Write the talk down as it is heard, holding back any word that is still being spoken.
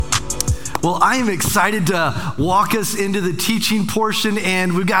Well, I am excited to walk us into the teaching portion,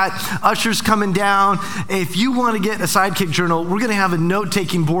 and we've got ushers coming down. If you want to get a Sidekick journal, we're going to have a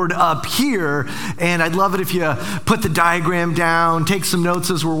note-taking board up here, and I'd love it if you put the diagram down, take some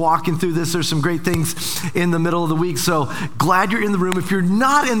notes as we're walking through this. There's some great things in the middle of the week, so glad you're in the room. If you're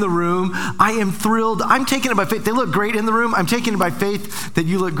not in the room, I am thrilled. I'm taking it by faith. They look great in the room. I'm taking it by faith that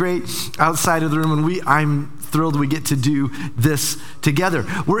you look great outside of the room, and I'm thrilled we get to do this together.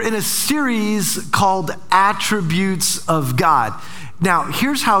 We're in a series called Attributes of God. Now,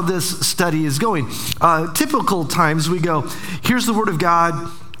 here's how this study is going. Typical times we go, here's the Word of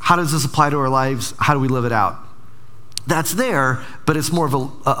God. How does this apply to our lives? How do we live it out? That's there, but it's more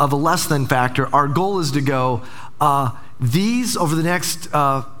of a less than factor. Our goal is to go, these over the next,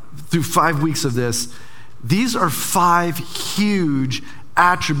 through 5 weeks of this, these are 5 huge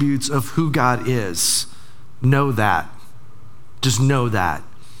attributes of who God is. Know that. Just know that.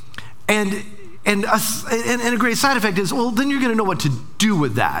 And a great side effect is, well, then you're going to know what to do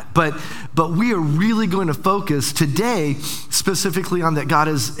with that. But we are really going to focus today specifically on that God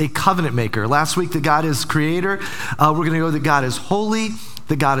is a covenant maker. Last week, that God is creator. We're going to go that God is holy,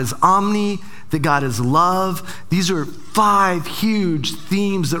 that God is omni, that God is love. These are 5 huge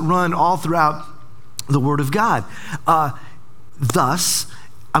themes that run all throughout the Word of God. Thus,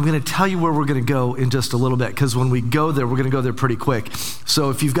 I'm going to tell you where we're going to go in just a little bit, because when we go there, we're going to go there pretty quick. So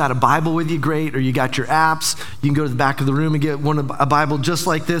if you've got a Bible with you, great, or you got your apps, you can go to the back of the room and get a Bible just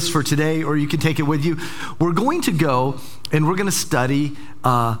like this for today, or you can take it with you. We're going to go and we're going to study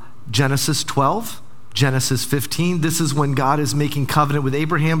Genesis 12, Genesis 15. This is when God is making covenant with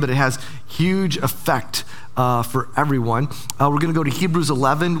Abraham, but it has huge effect for everyone. We're going to go to Hebrews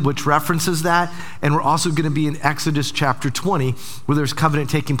 11, which references that, and we're also going to be in Exodus chapter 20, where there's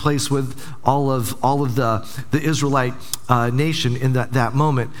covenant taking place with all of the Israelite nation in that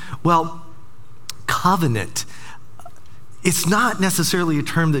moment. Well, covenant, it's not necessarily a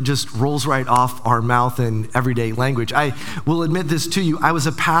term that just rolls right off our mouth in everyday language. I will admit this to you. I was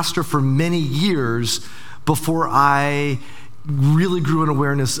a pastor for many years before I really grew an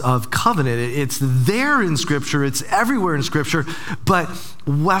awareness of covenant. It's there in Scripture. It's everywhere in Scripture. But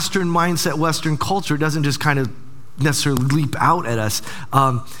Western mindset, Western culture doesn't just kind of necessarily leap out at us.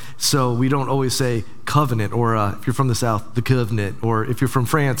 So we don't always say covenant, or if you're from the South, the covenant, or if you're from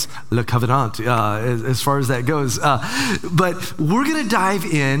France, le covenant, as far as that goes. But we're going to dive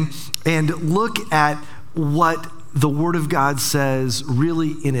in and look at what the Word of God says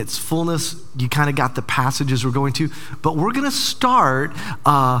really in its fullness. You kind of got the passages we're going to, but we're going to start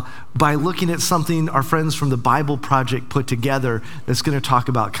by looking at something our friends from the Bible Project put together that's going to talk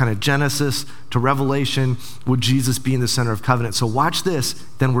about kind of Genesis to Revelation, with Jesus being the center of covenant. So watch this,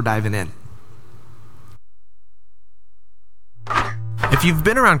 then we're diving in. If you've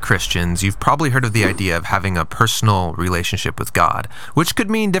been around Christians, you've probably heard of the idea of having a personal relationship with God, which could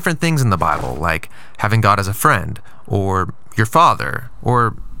mean different things in the Bible, like having God as a friend, or your father,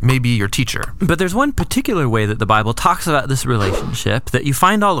 or maybe your teacher. But there's one particular way that the Bible talks about this relationship that you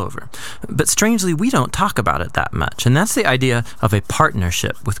find all over. But strangely, we don't talk about it that much, and that's the idea of a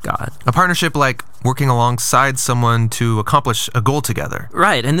partnership with God. A partnership like working alongside someone to accomplish a goal together.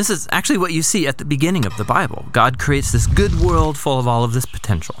 Right, and this is actually what you see at the beginning of the Bible. God creates this good world full of all of this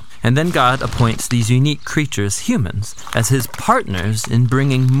potential. And then God appoints these unique creatures, humans, as his partners in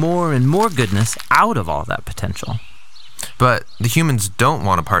bringing more and more goodness out of all that potential. But the humans don't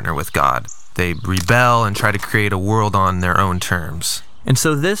want to partner with God. They rebel and try to create a world on their own terms. And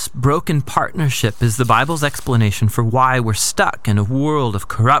so this broken partnership is the Bible's explanation for why we're stuck in a world of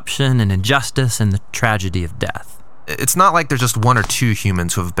corruption and injustice and the tragedy of death. It's not like there's just 1 or 2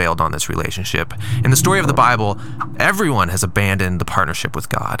 humans who have bailed on this relationship. In the story of the Bible, everyone has abandoned the partnership with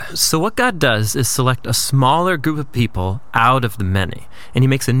God. So what God does is select a smaller group of people out of the many, and he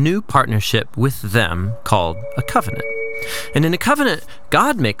makes a new partnership with them called a covenant. And in a covenant,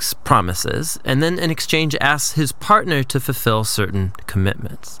 God makes promises, and then in exchange asks his partner to fulfill certain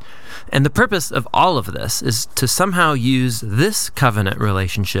commitments. And the purpose of all of this is to somehow use this covenant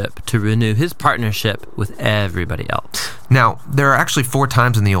relationship to renew his partnership with everybody else. Now, there are actually 4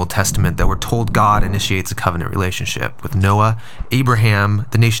 times in the Old Testament that we're told God initiates a covenant relationship with Noah, Abraham,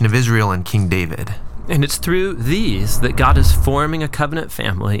 the nation of Israel, and King David. And it's through these that God is forming a covenant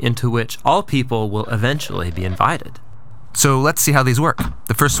family into which all people will eventually be invited. So let's see how these work.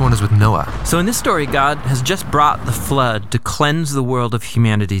 The first one is with Noah. So in this story, God has just brought the flood to cleanse the world of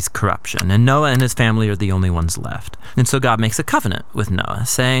humanity's corruption, and Noah and his family are the only ones left. And so God makes a covenant with Noah,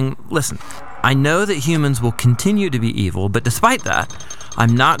 saying, listen, I know that humans will continue to be evil, but despite that,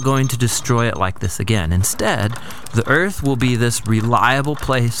 I'm not going to destroy it like this again. Instead, the earth will be this reliable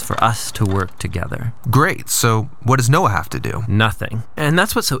place for us to work together. Great. So what does Noah have to do? Nothing. And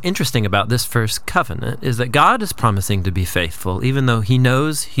that's what's so interesting about this first covenant, is that God is promising to be faithful, even though he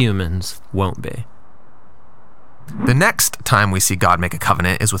knows humans won't be. The next time we see God make a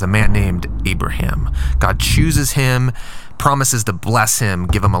covenant is with a man named Abraham. God chooses him, promises to bless him,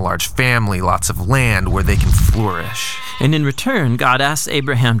 give him a large family, lots of land where they can flourish. And in return, God asks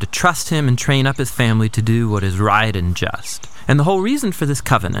Abraham to trust him and train up his family to do what is right and just. And the whole reason for this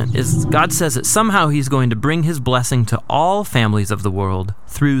covenant is God says that somehow he's going to bring his blessing to all families of the world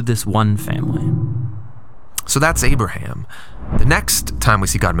through this one family. So that's Abraham. The next time we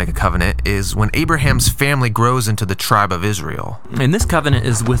see God make a covenant is when Abraham's family grows into the tribe of Israel. And this covenant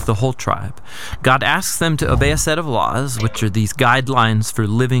is with the whole tribe. God asks them to obey a set of laws, which are these guidelines for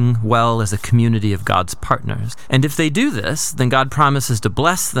living well as a community of God's partners. And if they do this, then God promises to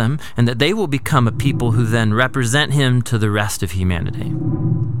bless them and that they will become a people who then represent him to the rest of humanity.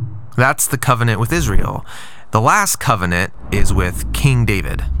 That's the covenant with Israel. The last covenant is with King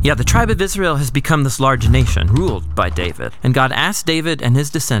David. Yeah, the tribe of Israel has become this large nation ruled by David. And God asked David and his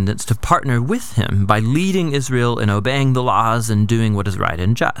descendants to partner with him by leading Israel in obeying the laws and doing what is right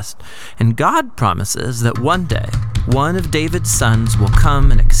and just. And God promises that one day, one of David's sons will come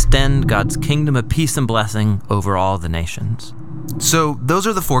and extend God's kingdom of peace and blessing over all the nations. So those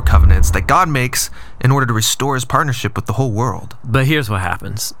are the 4 covenants that God makes in order to restore his partnership with the whole world. But here's what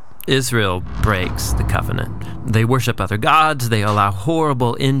happens. Israel breaks the covenant. They worship other gods, they allow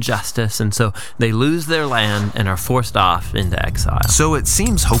horrible injustice, and so they lose their land and are forced off into exile. So it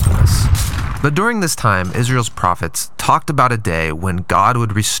seems hopeless. But during this time, Israel's prophets talked about a day when God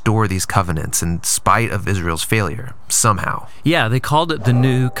would restore these covenants in spite of Israel's failure, somehow. Yeah, they called it the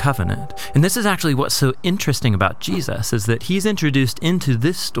New Covenant. And this is actually what's so interesting about Jesus, is that he's introduced into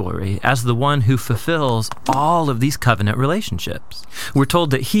this story as the one who fulfills all of these covenant relationships. We're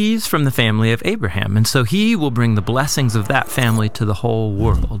told that he's from the family of Abraham, and so he will bring the blessings of that family to the whole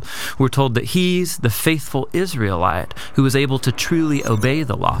world. We're told that he's the faithful Israelite who was able to truly obey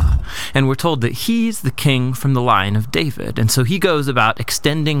the law. And we're told that he's the king from the line of David, and so he goes about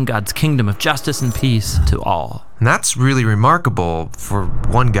extending God's kingdom of justice and peace to all. And that's really remarkable for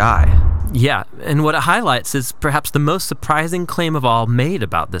one guy. Yeah, and what it highlights is perhaps the most surprising claim of all made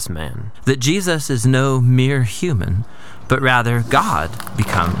about this man, that Jesus is no mere human, but rather God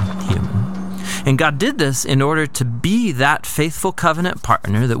become human. And God did this in order to be that faithful covenant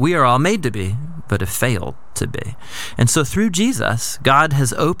partner that we are all made to be, but have failed to be. And so through Jesus, God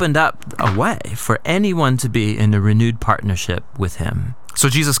has opened up a way for anyone to be in a renewed partnership with him. So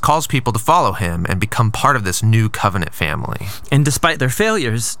Jesus calls people to follow him and become part of this new covenant family. And despite their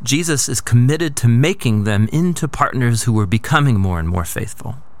failures, Jesus is committed to making them into partners who are becoming more and more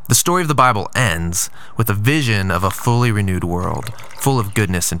faithful. The story of the Bible ends with a vision of a fully renewed world, full of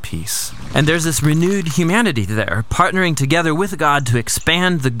goodness and peace. And there's this renewed humanity there, partnering together with God to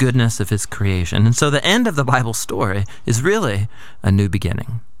expand the goodness of his creation. And so the end of the Bible story is really a new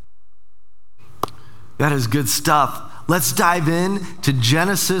beginning. That is good stuff. Let's dive in to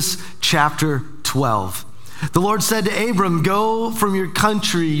Genesis chapter 12. The Lord said to Abram, "Go from your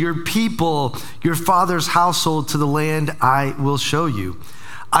country, your people, your father's household to the land I will show you.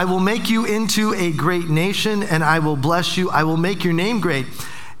 I will make you into a great nation, and I will bless you. I will make your name great,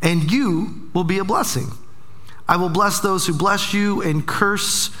 and you will be a blessing. I will bless those who bless you and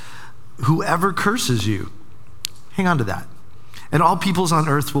curse whoever curses you." Hang on to that. "And all peoples on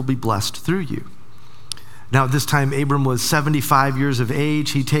earth will be blessed through you." Now at this time, Abram was 75 years of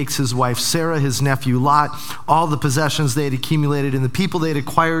age. He takes his wife Sarah, his nephew Lot, all the possessions they had accumulated, and the people they had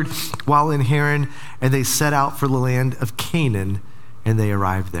acquired while in Haran, and they set out for the land of Canaan, and they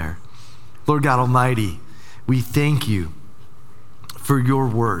arrived there. Lord God Almighty, we thank you for your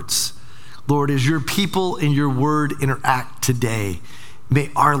words. Lord, as your people and your word interact today, may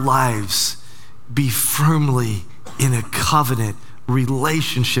our lives be firmly in a covenant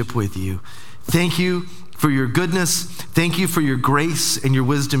relationship with you. Thank you for your goodness. Thank you for your grace and your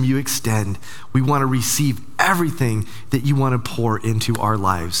wisdom you extend. We want to receive everything that you want to pour into our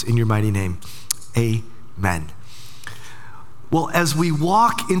lives. In your mighty name, amen. Well, as we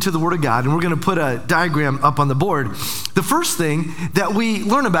walk into the Word of God, and we're going to put a diagram up on the board, the first thing that we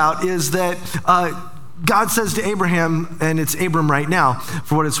learn about is that God says to Abraham, and it's Abram right now,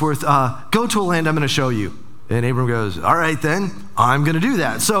 for what it's worth, go to a land I'm going to show you. And Abram goes, all right then, I'm going to do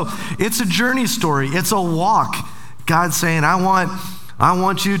that. So it's a journey story. It's a walk. God's saying, I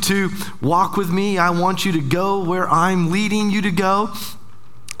want you to walk with me. I want you to go where I'm leading you to go.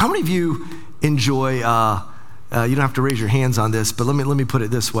 How many of you enjoy you don't have to raise your hands on this, but let me put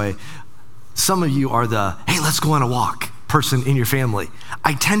it this way. Some of you are the, hey, let's go on a walk person in your family.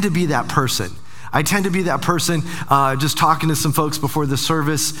 I tend to be that person. Just talking to some folks before the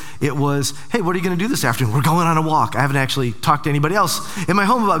service, it was, hey, what are you going to do this afternoon? We're going on a walk. I haven't actually talked to anybody else in my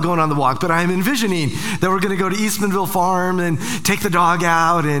home about going on the walk, but I'm envisioning that we're going to go to Eastmanville Farm and take the dog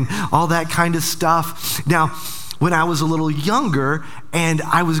out and all that kind of stuff. Now, when I was a little younger and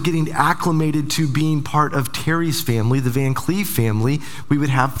I was getting acclimated to being part of Terry's family, the Van Cleve family, we would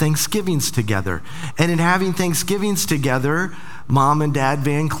have Thanksgivings together. And in having Thanksgivings together, Mom and Dad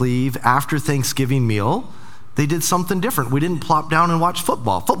Van Cleve, after Thanksgiving meal, they did something different. We didn't plop down and watch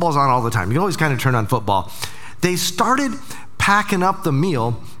football. Football's on all the time. You can always kind of turn on football. They started packing up the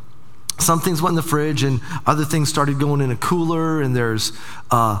meal. Some things went in the fridge and other things started going in a cooler, and there's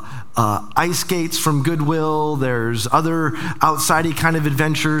ice skates from Goodwill. There's other outside-y kind of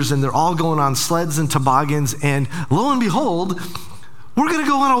adventures, and they're all going on sleds and toboggans. And lo and behold, we're going to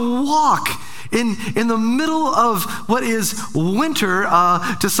go on a walk in the middle of what is winter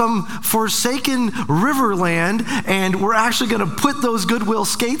to some forsaken riverland, and we're actually going to put those Goodwill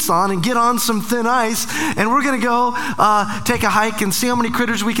skates on and get on some thin ice, and we're going to go take a hike and see how many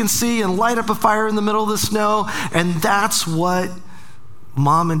critters we can see and light up a fire in the middle of the snow. And that's what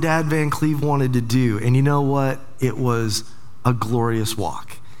Mom and Dad Van Cleve wanted to do. And you know what? It was a glorious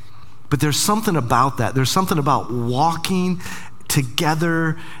walk. But there's something about that. There's something about walking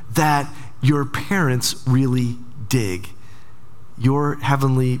together that your parents really dig. Your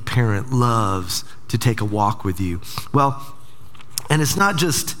heavenly parent loves to take a walk with you. Well, and it's not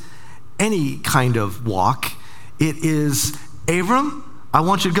just any kind of walk. It is, Abram, I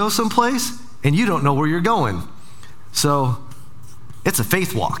want you to go someplace, and you don't know where you're going. So it's a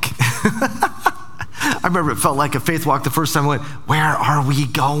faith walk. I remember it felt like a faith walk the first time I went, where are we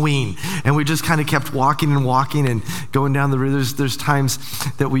going? And we just kind of kept walking and going down the river. There's times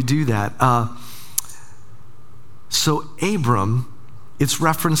that we do that. So Abram, it's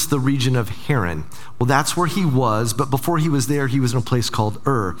referenced the region of Haran. Well, that's where he was, but before he was there, he was in a place called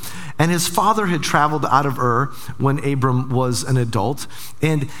Ur. And his father had traveled out of Ur when Abram was an adult.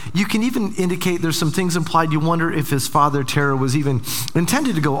 And you can even indicate there's some things implied. You wonder if his father, Terah, was even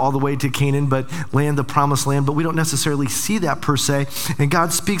intended to go all the way to Canaan, but land the promised land, but we don't necessarily see that per se. And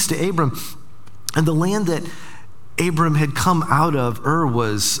God speaks to Abram, and the land that Abram had come out of, Ur,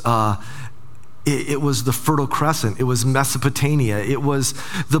 was it was the Fertile Crescent. It was Mesopotamia. It was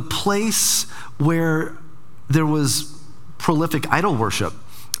the place where there was prolific idol worship.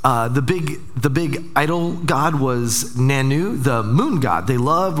 The big idol god was Nanu, the moon god. They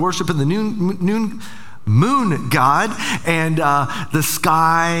loved worshiping the moon god, and the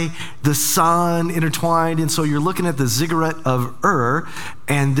sky, the sun intertwined. And so you're looking at the ziggurat of Ur,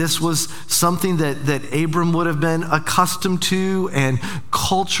 and this was something that Abram would have been accustomed to, and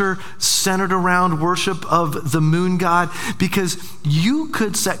culture centered around worship of the moon god, because you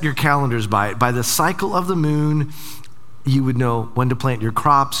could set your calendars by it. By the cycle of the moon, you would know when to plant your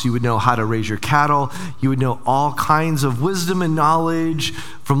crops. You would know how to raise your cattle. You would know all kinds of wisdom and knowledge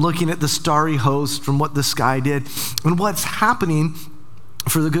from looking at the starry host, from what the sky did. And what's happening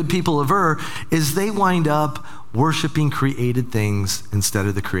for the good people of Ur is they wind up worshiping created things instead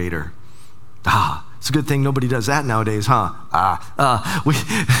of the creator. It's a good thing nobody does that nowadays, huh?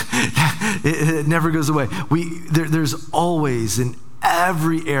 It never goes away. There's always in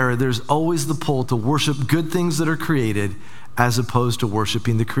every era, there's always the pull to worship good things that are created as opposed to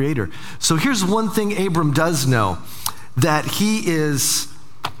worshiping the creator. So here's one thing Abram does know, that he's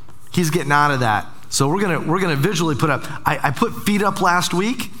getting out of that. So we're gonna visually put up. I put feet up last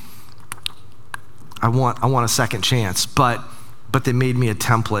week. I want a second chance, but they made me a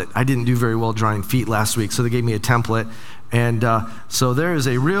template. I didn't do very well drawing feet last week, so they gave me a template. And so there is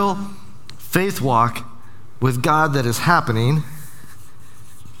a real faith walk with God that is happening.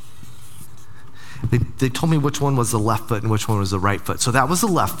 They told me which one was the left foot and which one was the right foot. So that was the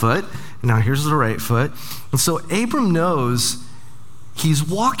left foot. Now here's the right foot. And so Abram knows he's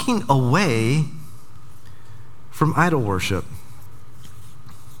walking away from idol worship.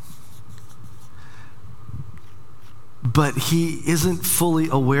 But he isn't fully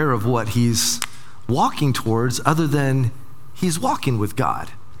aware of what he's walking towards, other than he's walking with God.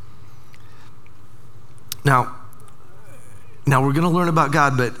 Now we're going to learn about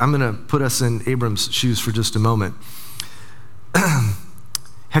God, but I'm going to put us in Abram's shoes for just a moment.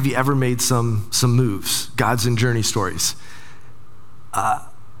 Have you ever made some moves? Gods and journey stories.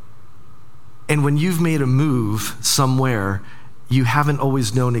 And when you've made a move somewhere, you haven't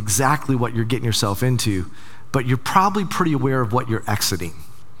always known exactly what you're getting yourself into, but you're probably pretty aware of what you're exiting.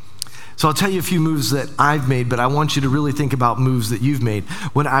 So I'll tell you a few moves that I've made, but I want you to really think about moves that you've made.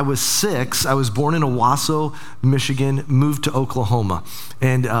 When I was 6, I was born in Owasso, Michigan, moved to Oklahoma.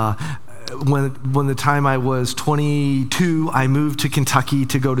 And when the time I was 22, I moved to Kentucky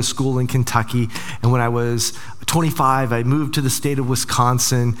to go to school in Kentucky. And when I was 25, I moved to the state of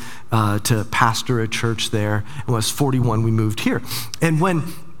Wisconsin to pastor a church there. And when I was 41, we moved here and went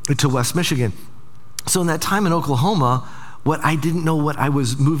to West Michigan. So in that time in Oklahoma, what I didn't know what I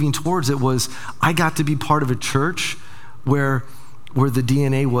was moving towards, it was I got to be part of a church where the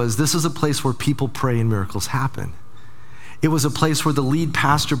DNA was, this is a place where people pray and miracles happen. It was a place where the lead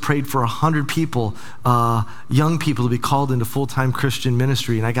pastor prayed for 100 people, young people, to be called into full-time Christian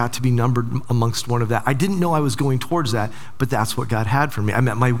ministry, and I got to be numbered amongst one of that. I didn't know I was going towards that, but that's what God had for me. I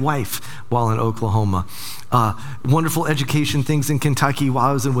met my wife while in Oklahoma. Wonderful education things in Kentucky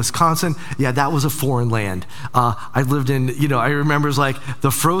while I was in Wisconsin. Yeah, that was a foreign land. I lived in, I remember it was like the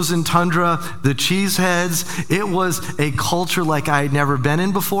frozen tundra, the cheeseheads. It was a culture like I had never been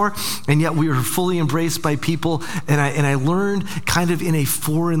in before, and yet we were fully embraced by people, and I learned kind of in a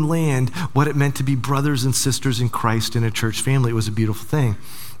foreign land what it meant to be brothers and sisters in Christ in a church family. It was a beautiful thing.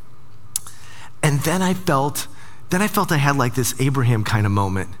 And then I felt I had like this Abraham kind of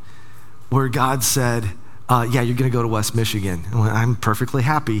moment where God said, yeah, you're going to go to West Michigan. Well, I'm perfectly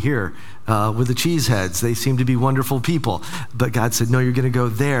happy here with the cheeseheads. They seem to be wonderful people. But God said, no, you're going to go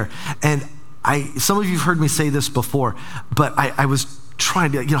there. And some of you have heard me say this before, but I was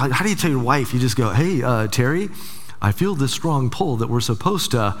trying to, how do you tell your wife? You just go, hey, Terry, I feel this strong pull that we're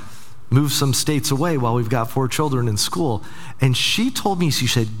supposed to move some states away while we've got 4 children in school. And she told me, she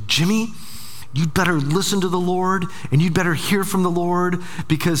said, Jimmy, you'd better listen to the Lord and you'd better hear from the Lord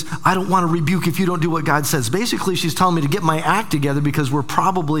because I don't want to rebuke if you don't do what God says. Basically, she's telling me to get my act together because we're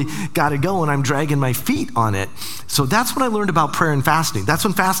probably got to go and I'm dragging my feet on it. So that's what I learned about prayer and fasting. That's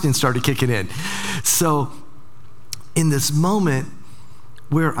when fasting started kicking in. So in this moment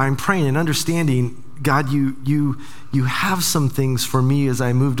where I'm praying and understanding, God, you have some things for me as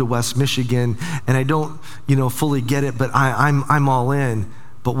I move to West Michigan, and I don't, fully get it, but I'm all in.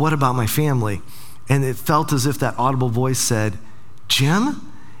 But what about my family? And it felt as if that audible voice said,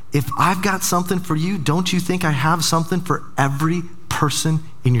 Jim, if I've got something for you, don't you think I have something for every person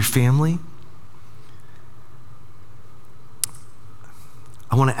in your family?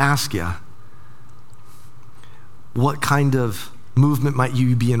 I want to ask you, what kind of movement might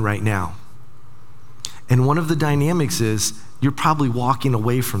you be in right now? And one of the dynamics is you're probably walking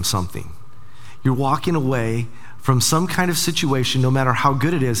away from something. You're walking away from some kind of situation, no matter how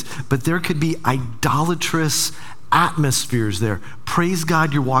good it is, but there could be idolatrous atmospheres there. Praise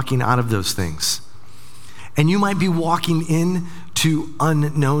God, you're walking out of those things. And you might be walking into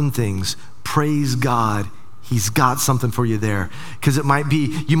unknown things. Praise God, He's got something for you there. Because it might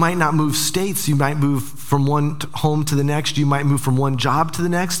be, you might not move states, you might move from one home to the next, you might move from one job to the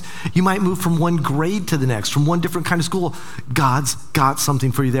next, you might move from one grade to the next, from one different kind of school. God's got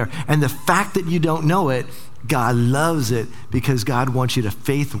something for you there. And the fact that you don't know it, God loves it because God wants you to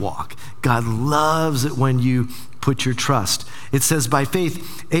faith walk. God loves it when you put your trust. It says by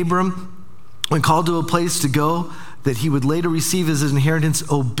faith, Abram, when called to a place to go that he would later receive as his inheritance,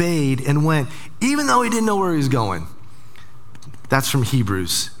 obeyed and went, even though he didn't know where he was going. That's from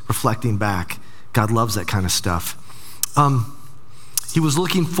Hebrews, reflecting back. God loves that kind of stuff. He was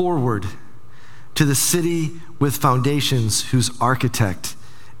looking forward to the city with foundations whose architect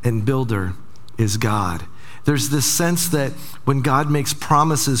and builder is God. There's this sense that when God makes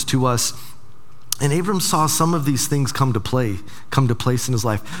promises to us, and Abram saw some of these things come to place in his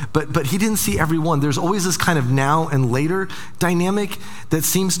life, but he didn't see every one. There's always this kind of now and later dynamic that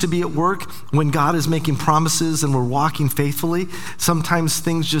seems to be at work when God is making promises and we're walking faithfully. Sometimes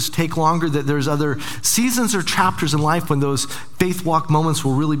things just take longer, that there's other seasons or chapters in life when those faith walk moments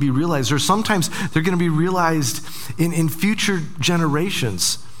will really be realized, or sometimes they're going to be realized in future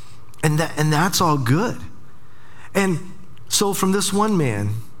generations, and that's all good. And so from this one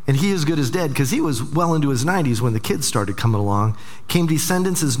man, and he is good as dead because he was well into his 90s when the kids started coming along, came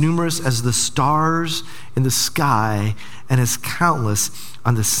descendants as numerous as the stars in the sky and as countless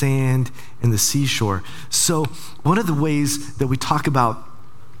on the sand and the seashore. So one of the ways that we talk about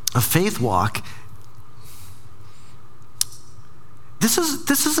a faith walk, this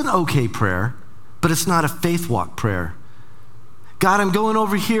is an okay prayer, but it's not a faith walk prayer. God, I'm going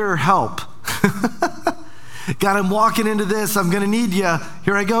over here, help. God, I'm walking into this. I'm going to need you.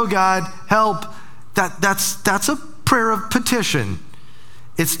 Here I go, God, help. That's a prayer of petition.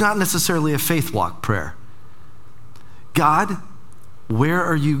 It's not necessarily a faith walk prayer. God, where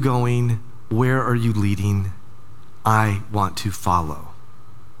are you going? Where are you leading? I want to follow.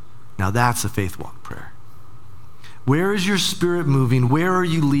 Now that's a faith walk prayer. Where is your spirit moving? Where are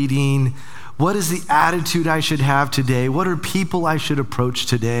you leading? What is the attitude I should have today? What are people I should approach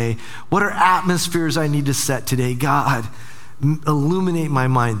today? What are atmospheres I need to set today? God, illuminate my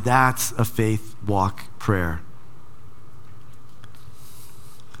mind. That's a faith walk prayer.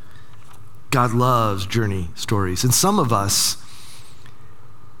 God loves journey stories. And some of us,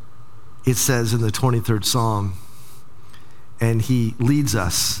 it says in the 23rd Psalm, and he leads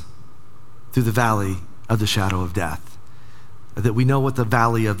us through the valley of the shadow of death. That we know what the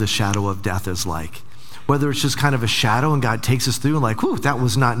valley of the shadow of death is like. Whether it's just kind of a shadow and God takes us through and like, whew, that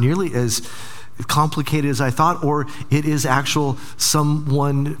was not nearly as complicated as I thought, or it is actual,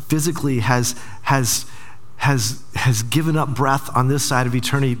 someone physically has given up breath on this side of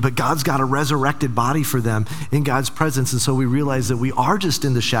eternity, but God's got a resurrected body for them in God's presence. And so we realize that we are just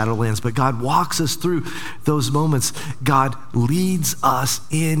in the shadowlands, but God walks us through those moments. God leads us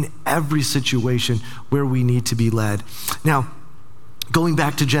in every situation where we need to be led. Now, going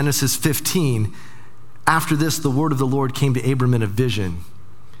back to Genesis 15, after this, the word of the Lord came to Abram in a vision.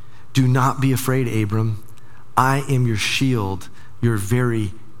 Do not be afraid, Abram. I am your shield, your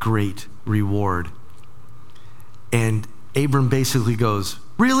very great reward. And Abram basically goes,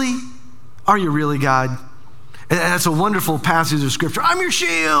 really? Are you really, God? And that's a wonderful passage of scripture. I'm your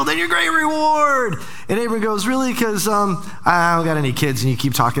shield and your great reward. And Abram goes, really? Because I don't got any kids and you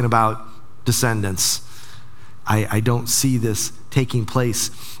keep talking about descendants. I don't see this taking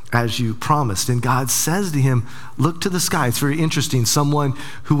place as you promised. And God says to him, look to the sky. It's very interesting. Someone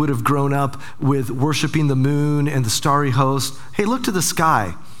who would have grown up with worshiping the moon and the starry host. Hey, look to the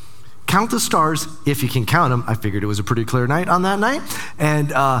sky. Count the stars, if you can count them. I figured it was a pretty clear night on that night.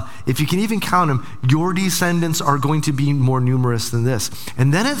 And if you can even count them, your descendants are going to be more numerous than this.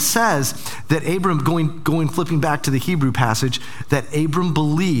 And then it says that Abram, flipping back to the Hebrew passage, that Abram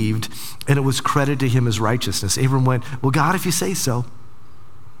believed and it was credited to him as righteousness. Abram went, well, God, if you say so,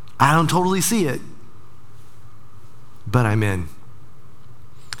 I don't totally see it, but I'm in.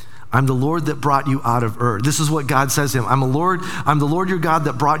 I'm the Lord that brought you out of Ur. This is what God says to him. I'm the Lord your God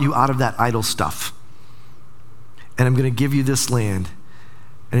that brought you out of that idol stuff. And I'm going to give you this land.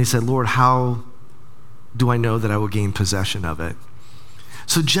 And he said, Lord, how do I know that I will gain possession of it?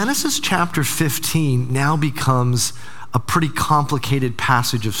 So Genesis chapter 15 now becomes a pretty complicated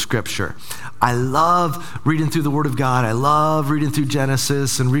passage of scripture. I love reading through the Word of God. I love reading through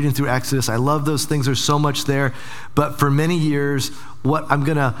Genesis and reading through Exodus. I love those things. There's so much there. But for many years, what I'm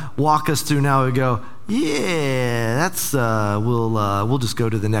gonna walk us through now, we go, yeah, that's, we'll just go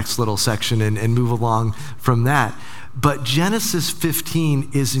to the next little section and move along from that. But Genesis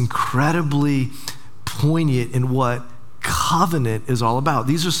 15 is incredibly poignant in what covenant is all about.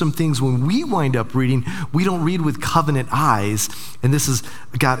 These are some things when we wind up reading, we don't read with covenant eyes, and this has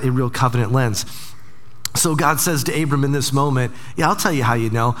got a real covenant lens. So God says to Abram in this moment, yeah, I'll tell you how you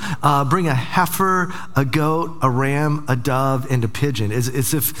know. Bring a heifer, a goat, a ram, a dove, and a pigeon.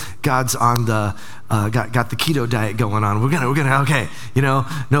 As if God's on the got the keto diet going on. We're gonna okay, no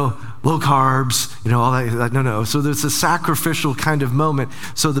low carbs, all that. No. So there's a sacrificial kind of moment.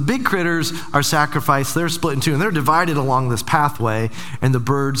 So the big critters are sacrificed. They're split in two, and they're divided along this pathway. And the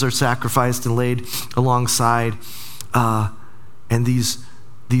birds are sacrificed and laid alongside. And these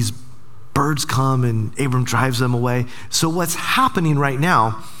birds come and Abram drives them away. So what's happening right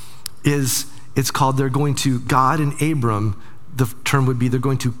now is it's called God and Abram, the term would be they're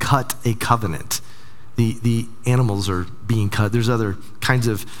going to cut a covenant. The animals are being cut. There's other kinds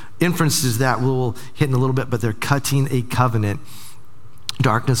of inferences that we'll hit in a little bit, but they're cutting a covenant.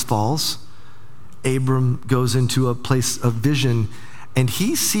 Darkness falls. Abram goes into a place of vision and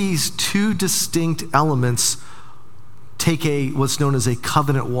he sees two distinct elements take what's known as a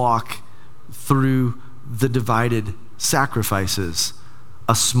covenant walk through the divided sacrifices,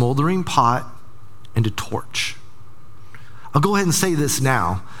 a smoldering pot and a torch. I'll go ahead and say this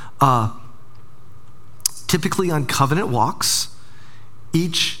now. Typically on covenant walks,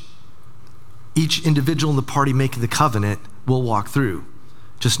 each individual in the party making the covenant will walk through.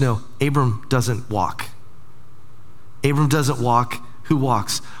 Just know, Abram doesn't walk. Abram doesn't walk. Who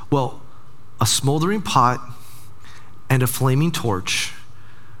walks? Well, a smoldering pot and a flaming torch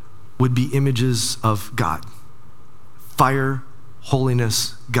would be images of God. Fire,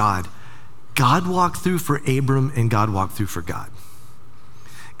 holiness, God. God walked through for Abram and God walked through for God.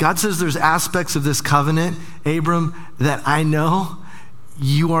 God says there's aspects of this covenant, Abram, that I know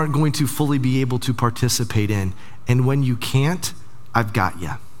you aren't going to fully be able to participate in. And when you can't, I've got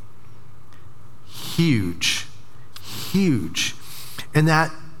you. Huge, huge. And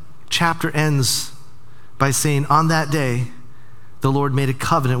that chapter ends by saying, on that day, the Lord made a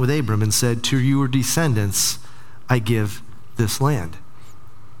covenant with Abram and said, to your descendants, I give this land.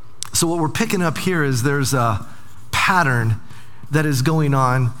 So what we're picking up here is there's a pattern that is going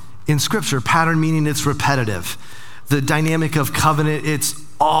on in Scripture. Pattern meaning it's repetitive. The dynamic of covenant, it's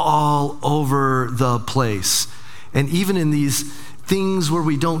all over the place. And even in these things where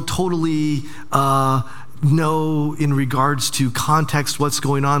we don't totally know in regards to context what's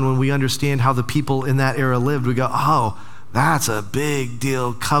going on, when we understand how the people in that era lived, we go, oh, that's a big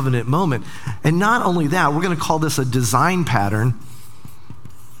deal covenant moment. And not only that, we're going to call this a design pattern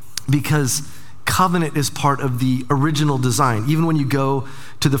because covenant is part of the original design. Even when you go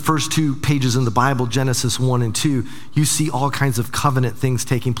to the first 2 pages in the Bible, Genesis 1 and 2, you see all kinds of covenant things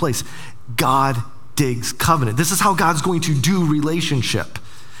taking place. God digs covenant. This is how God's going to do relationship.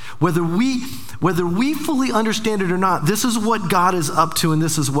 Whether we fully understand it or not, this is what God is up to and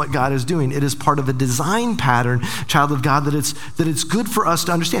this is what God is doing. It is part of a design pattern, child of God, that it's good for us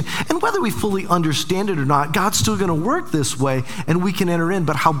to understand. And whether we fully understand it or not, God's still going to work this way and we can enter in,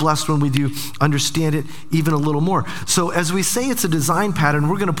 but how blessed when we do understand it even a little more. So as we say it's a design pattern,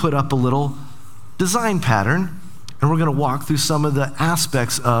 we're going to put up a little design pattern and we're going to walk through some of the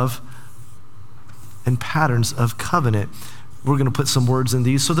aspects of and patterns of covenant. We're going to put some words in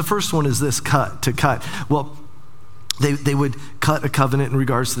these. So the first one is this, cut. Well, they would cut a covenant in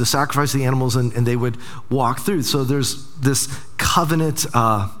regards to the sacrifice of the animals and they would walk through. So there's this covenant.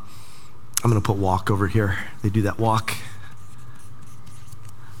 I'm going to put walk over here. They do that walk.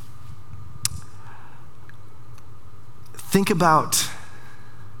 Think about,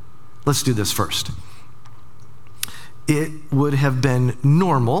 let's do this first. It would have been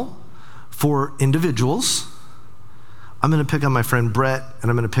normal for individuals. I'm going to pick on my friend Brett,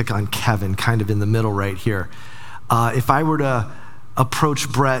 and I'm going to pick on Kevin, kind of in the middle right here. If I were to approach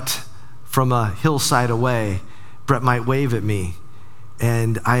Brett from a hillside away, Brett might wave at me,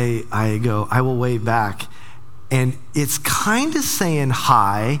 and I go, I will wave back. And it's kind of saying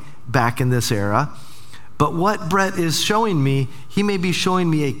hi back in this era, but what Brett is showing me, he may be showing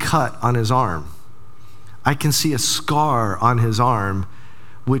me a cut on his arm. I can see a scar on his arm,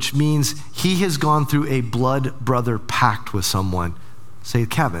 which means he has gone through a blood brother pact with someone. Say,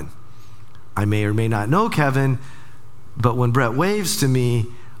 Kevin. I may or may not know Kevin, but when Brett waves to me,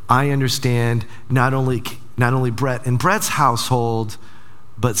 I understand not only Brett and Brett's household,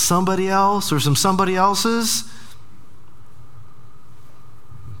 but somebody else or somebody else's.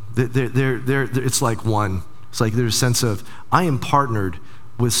 It's like one. It's like there's a sense of, I am partnered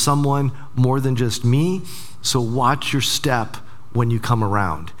with someone more than just me, so watch your step when you come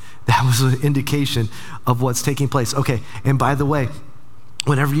around. That was an indication of what's taking place. Okay, and by the way,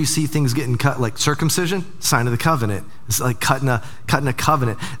 whenever you see things getting cut, like circumcision, sign of the covenant. It's like cutting a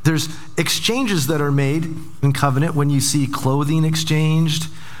covenant. There's exchanges that are made in covenant when you see clothing exchanged,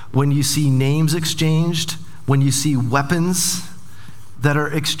 when you see names exchanged, when you see weapons that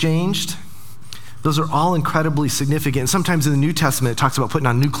are exchanged. Those are all incredibly significant. Sometimes in the New Testament, it talks about putting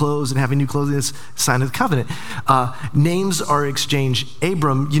on new clothes and having new clothing as a sign of the covenant. Names are exchanged.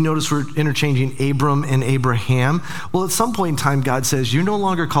 Abram, you notice we're interchanging Abram and Abraham. Well, at some point in time, God says, you're no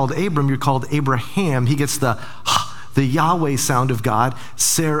longer called Abram, you're called Abraham. He gets the Yahweh sound of God.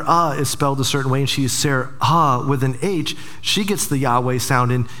 Sarah is spelled a certain way, and she is Sarah with an H. She gets the Yahweh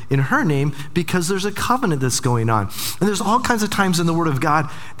sound in her name because there's a covenant that's going on. And there's all kinds of times in the Word of God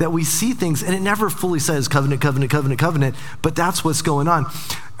that we see things, and it never fully says covenant, but that's what's going on.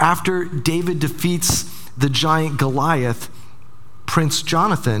 After David defeats the giant Goliath, Prince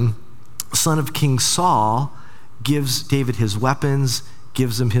Jonathan, son of King Saul, gives David his weapons,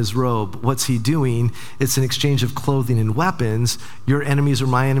 gives him his robe. What's he doing? It's an exchange of clothing and weapons. Your enemies are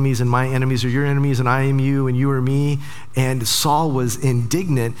my enemies, and my enemies are your enemies, and I am you, and you are me. And Saul was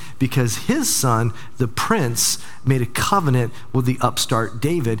indignant because his son, the prince, made a covenant with the upstart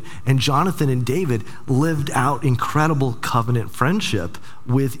David. And Jonathan and David lived out incredible covenant friendship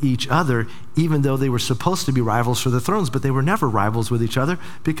with each other, even though they were supposed to be rivals for the thrones, but they were never rivals with each other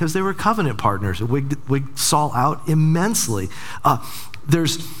because they were covenant partners. It wigged Saul out immensely.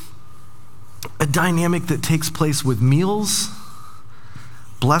 There's a dynamic that takes place with meals,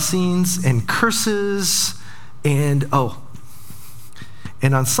 blessings, and curses, and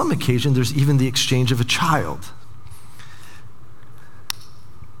on some occasion, there's even the exchange of a child.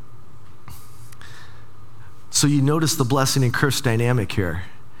 So you notice the blessing and curse dynamic here.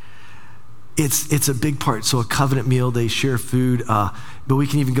 It's a big part. So a covenant meal, they share food, but we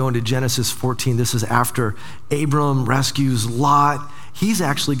can even go into Genesis 14. This is after Abram rescues Lot, he's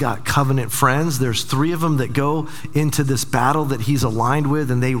actually got covenant friends. There's 3 of them that go into this battle that he's aligned with,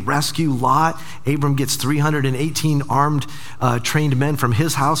 and they rescue Lot. Abram gets 318 armed, trained men from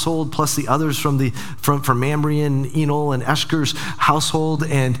his household, plus the others from Mamre and Enol and Eshker's household.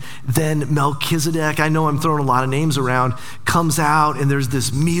 And then Melchizedek, I know I'm throwing a lot of names around, comes out, and there's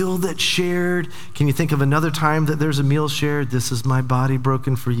this meal that's shared. Can you think of another time that there's a meal shared? This is my body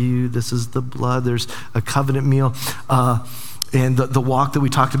broken for you. This is the blood. There's a covenant meal. And the walk that we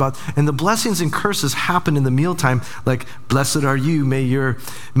talked about, and the blessings and curses happen in the mealtime, like, blessed are you, may your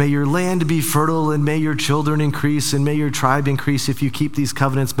land be fertile, and may your children increase, and may your tribe increase if you keep these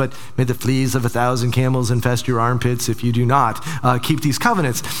covenants, but may the fleas of 1,000 camels infest your armpits if you do not keep these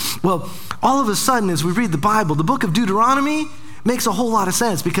covenants. Well, all of a sudden, as we read the Bible, the book of Deuteronomy makes a whole lot of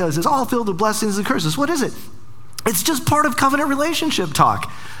sense, because it's all filled with blessings and curses. What is it? It's just part of covenant relationship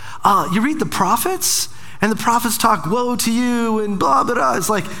talk. You read the prophets, and the prophets talk, woe to you, and blah, blah, blah.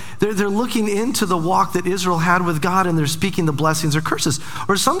 It's like they're looking into the walk that Israel had with God, and they're speaking the blessings or curses.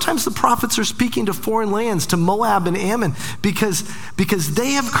 Or sometimes the prophets are speaking to foreign lands, to Moab and Ammon, because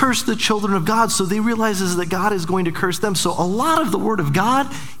they have cursed the children of God, so they realize that God is going to curse them. So a lot of the word of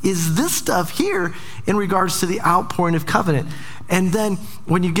God is this stuff here in regards to the outpouring of covenant. And then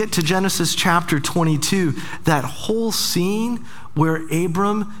when you get to Genesis chapter 22, that whole scene where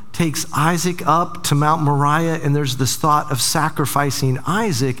Abram takes Isaac up to Mount Moriah, and there's this thought of sacrificing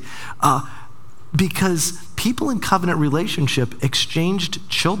Isaac, because people in covenant relationship exchanged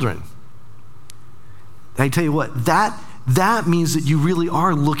children. I tell you what, that means that you really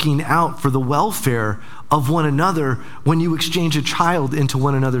are looking out for the welfare of one another when you exchange a child into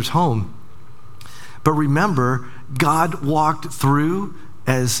one another's home. But remember, God walked through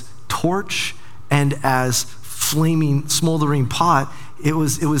as torch and as flaming, smoldering pot. It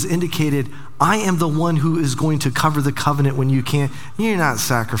was indicated, I am the one who is going to cover the covenant when you can't. You're not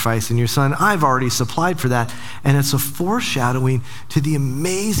sacrificing your son. I've already supplied for that. And it's a foreshadowing to the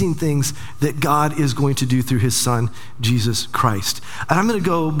amazing things that God is going to do through his son, Jesus Christ. And I'm going to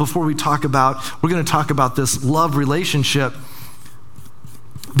go, before we're going to talk about this love relationship,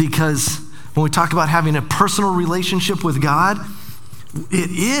 because when we talk about having a personal relationship with God, it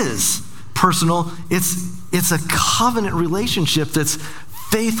is personal. It's a covenant relationship that's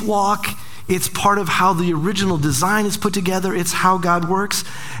faith walk. It's part of how the original design is put together. It's how God works.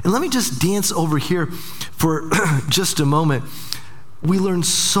 And let me just dance over here for just a moment. We learn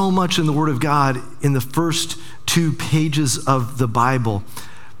so much in the Word of God in the first 2 pages of the Bible.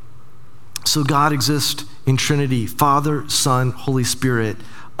 So God exists in Trinity, Father, Son, Holy Spirit,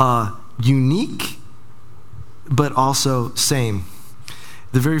 unique, but also same.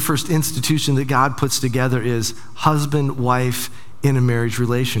 The very first institution that God puts together is husband, wife in a marriage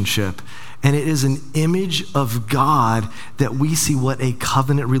relationship. And it is an image of God that we see what a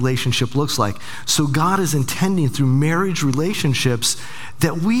covenant relationship looks like. So God is intending through marriage relationships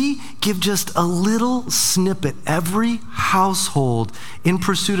that we give just a little snippet. Every household in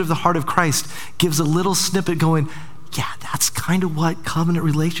pursuit of the heart of Christ gives a little snippet going, yeah, that's kind of what covenant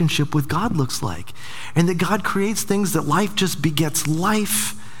relationship with God looks like. And that God creates things that life just begets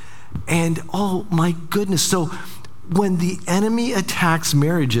life. And oh my goodness. So when the enemy attacks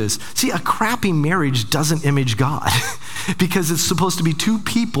marriages, see, a crappy marriage doesn't image God because it's supposed to be 2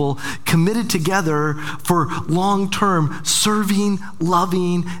 people committed together for long-term serving,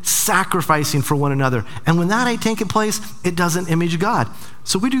 loving, sacrificing for one another. And when that ain't taking place, it doesn't image God.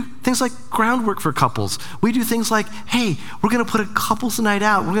 So we do things like groundwork for couples. We do things like, hey, we're going to put a couples night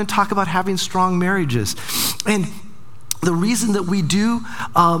out. We're going to talk about having strong marriages. And the reason that we do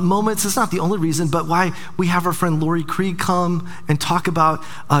moments, it's not the only reason, but why we have our friend Lori Krieg come and talk about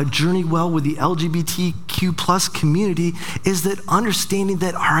Journey Well with the LGBTQ plus community, is that understanding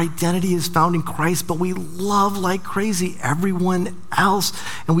that our identity is found in Christ, but we love like crazy everyone else,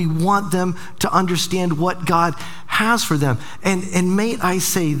 and we want them to understand what God has for them. And may I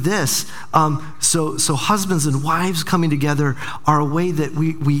say this, so husbands and wives coming together are a way that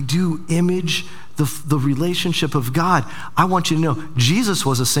we do image the relationship of God. I want you to know, Jesus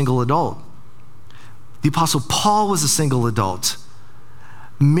was a single adult. The Apostle Paul was a single adult.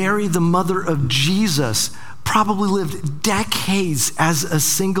 Mary, the mother of Jesus, probably lived decades as a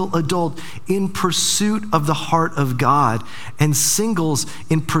single adult in pursuit of the heart of God. And singles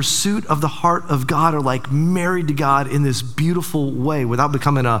in pursuit of the heart of God are like married to God in this beautiful way. Without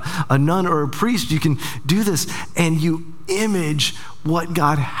becoming a nun or a priest, you can do this, and you image what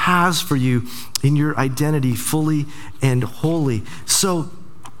God has for you in your identity fully and wholly. So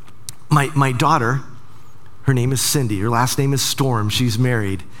my daughter, her name is Cindy. Her last name is Storm. She's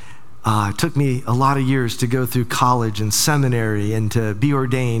married. It took me a lot of years to go through college and seminary and to be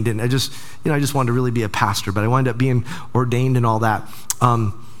ordained. And I just wanted to really be a pastor, but I wound up being ordained and all that.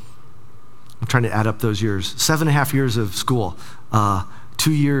 I'm trying to add up those years. 7.5 years of school,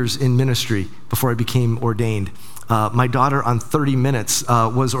 2 years in ministry before I became ordained. My daughter on 30 Minutes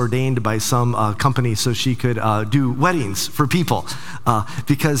was ordained by some company so she could do weddings for people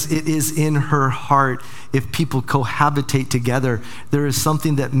because it is in her heart. If people cohabitate together, there is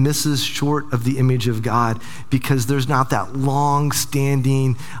something that misses short of the image of God because there's not that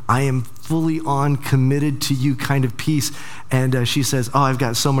long-standing, I am fully on, committed to you kind of peace. And she says, oh, I've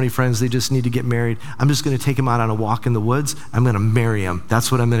got so many friends, they just need to get married. I'm just going to take them out on a walk in the woods. I'm going to marry them. That's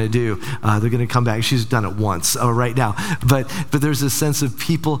what I'm going to do. They're going to come back. She's done it once right now. But there's a sense of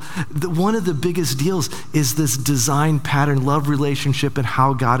people. One of the biggest deals is this design pattern, love relationship, and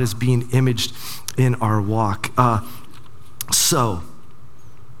how God is being imaged in our walk. And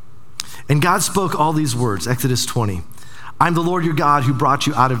God spoke all these words, Exodus 20. I'm the Lord your God who brought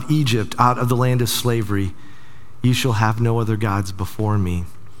you out of Egypt, out of the land of slavery. You shall have no other gods before me.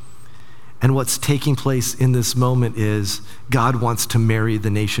 And what's taking place in this moment is God wants to marry the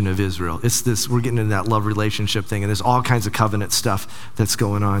nation of Israel. It's this, we're getting into that love relationship thing, and there's all kinds of covenant stuff that's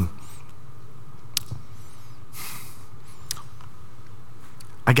going on.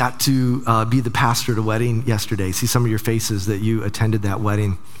 I got to be the pastor at a wedding yesterday. See some of your faces that you attended that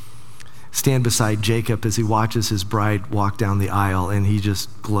wedding. Stand beside Jacob as he watches his bride walk down the aisle, and he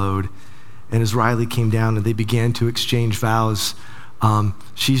just glowed. And as Riley came down and they began to exchange vows,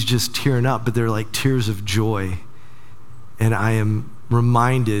 she's just tearing up, but they're like tears of joy. And I am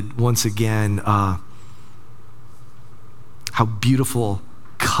reminded once again how beautiful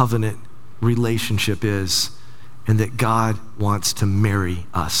covenant relationship is, and that God wants to marry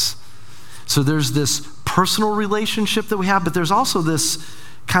us. So there's this personal relationship that we have, but there's also this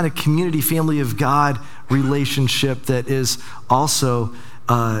kind of community, family of God relationship that is also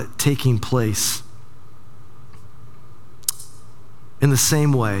taking place. In the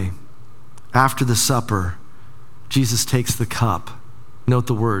same way, after the supper, Jesus takes the cup. Note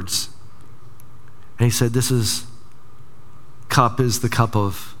the words. And he said, this cup is the cup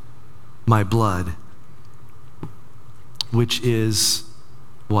of my blood, which is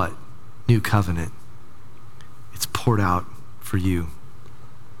what? New covenant. It's poured out for you.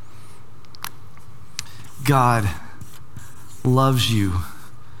 God loves you,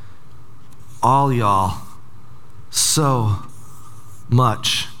 all y'all, so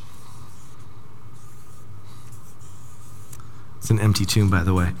much. It's an empty tomb, by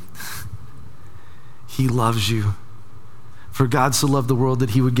the way. He loves you. For God so loved the world that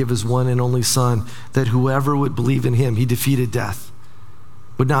he would give his one and only Son, that whoever would believe in him, he defeated death,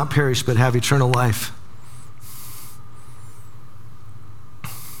 would not perish but have eternal life.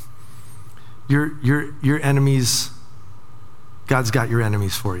 Your enemies, God's got your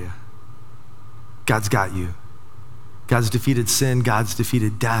enemies for you. God's got you. God's defeated sin. God's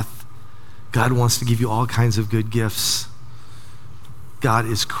defeated death. God wants to give you all kinds of good gifts. God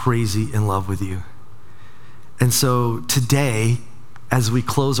is crazy in love with you. And so today, as we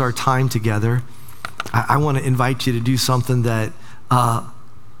close our time together, I want to invite you to do something that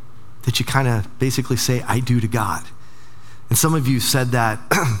you kind of basically say, I do to God. And some of you said that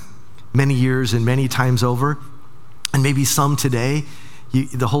many years and many times over, and maybe some today,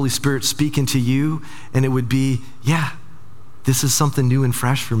 the Holy Spirit speaking to you, and it would be, yeah, this is something new and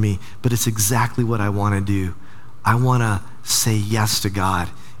fresh for me, but it's exactly what I want to do. I want to say yes to God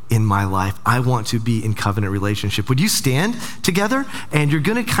in my life. I want to be in covenant relationship. Would you stand together? And you're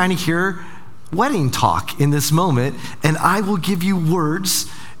going to kind of hear wedding talk in this moment, and I will give you words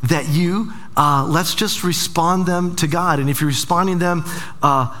that you, let's just respond them to God. And if you're responding them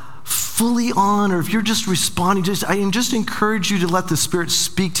fully on, or if you're just responding, I just encourage you to let the Spirit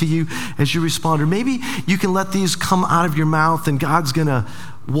speak to you as you respond. Or maybe you can let these come out of your mouth and God's gonna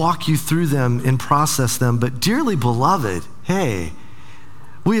walk you through them and process them. But dearly beloved, hey,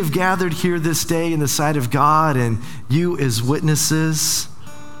 we have gathered here this day in the sight of God and you as witnesses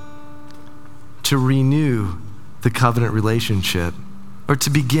to renew the covenant relationship, or to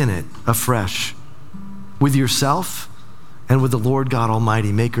begin it afresh with yourself and with the Lord God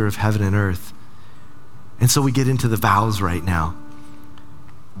Almighty, maker of heaven and earth. And so we get into the vows right now.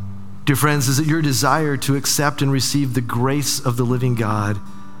 Dear friends, is it your desire to accept and receive the grace of the living God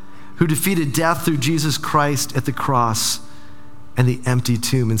who defeated death through Jesus Christ at the cross and the empty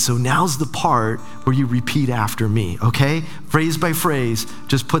tomb? And so now's the part where you repeat after me, okay? Phrase by phrase,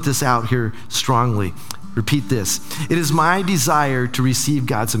 just put this out here strongly. Repeat this. It is my desire to receive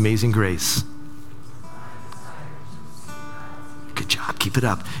God's amazing grace. Good job. job. Keep it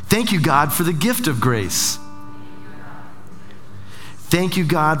up. Thank you, God, for the gift of grace. Thank you,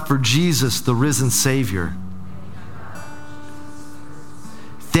 God, for Jesus, the risen Savior.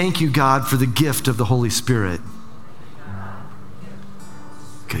 Thank you, God, for the gift of the Holy Spirit.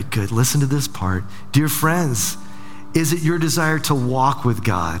 Good. Listen to this part. Dear friends, is it your desire to walk with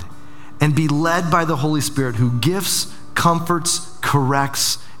God and be led by the Holy Spirit who gifts, comforts,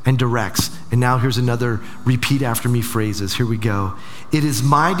 corrects, and directs? And now here's another repeat after me phrases. Here we go. It is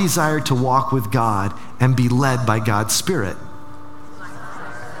my desire to walk with God and be led by God's Spirit.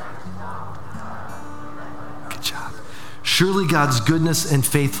 Good job. Surely God's goodness and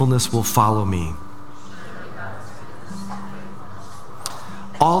faithfulness will follow me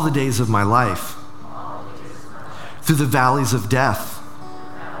all the days of my life, through the valleys of death,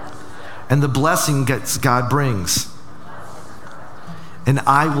 and the blessing that God brings. And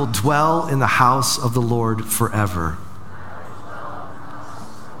I will dwell in the house of the Lord forever.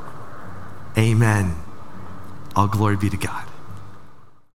 Amen. All glory be to God.